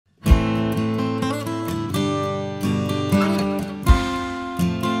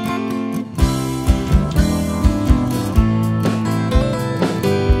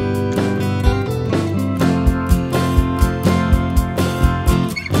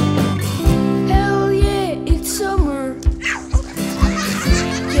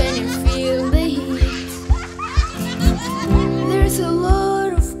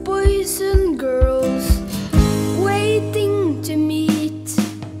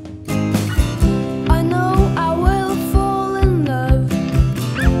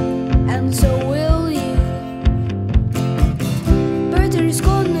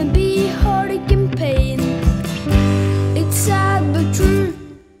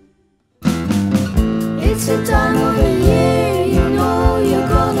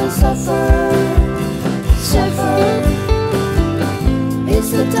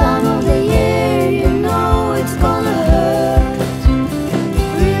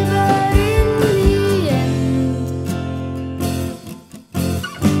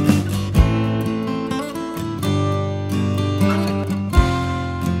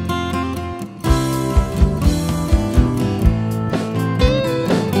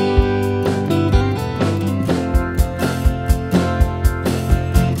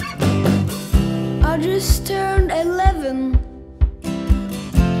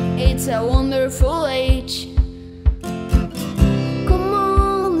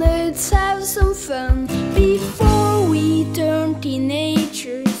before we turn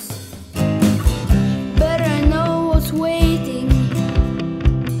teenagers, but I know what's waiting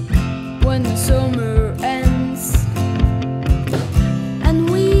when the summer ends and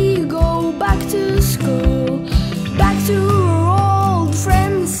we go back to school, back to our old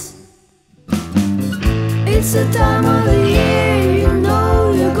friends. It's the time of the year you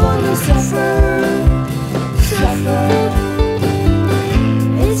know you're gonna suffer.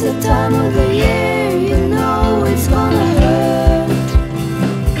 It's the time of the year you know it's gonna hurt.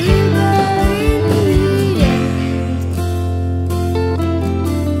 But in the end,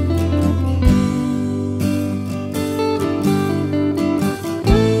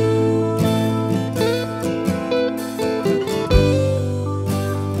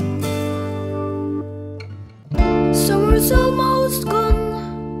 summer's almost gone,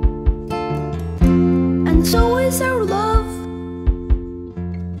 and so is our love.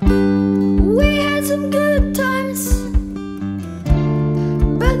 We had some good times.